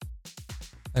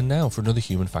And now for another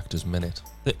Human Factors Minute.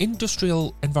 The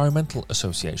Industrial Environmental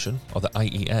Association, or the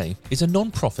IEA, is a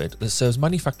non-profit that serves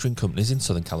manufacturing companies in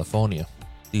Southern California.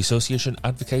 The association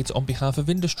advocates on behalf of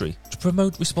industry to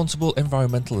promote responsible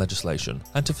environmental legislation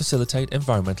and to facilitate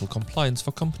environmental compliance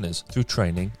for companies through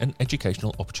training and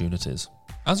educational opportunities.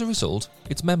 As a result,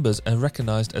 its members are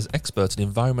recognised as experts in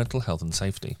environmental health and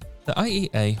safety. The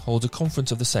IEA holds a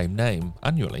conference of the same name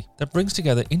annually that brings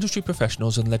together industry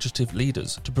professionals and legislative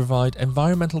leaders to provide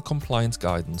environmental compliance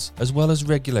guidance as well as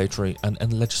regulatory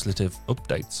and legislative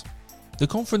updates. The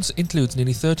conference includes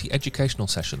nearly 30 educational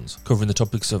sessions covering the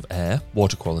topics of air,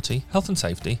 water quality, health and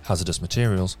safety, hazardous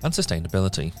materials, and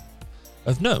sustainability.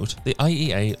 Of note, the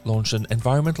IEA launched an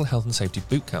Environmental Health and Safety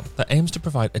Bootcamp that aims to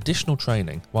provide additional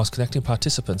training whilst connecting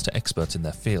participants to experts in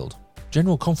their field.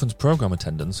 General conference program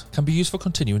attendance can be used for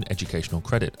continuing educational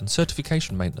credit and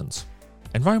certification maintenance.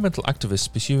 Environmental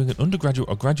activists pursuing an undergraduate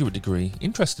or graduate degree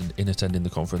interested in attending the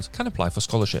conference can apply for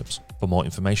scholarships. For more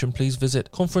information, please visit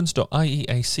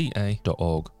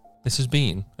conference.ieaca.org. This has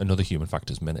been another Human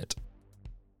Factors Minute.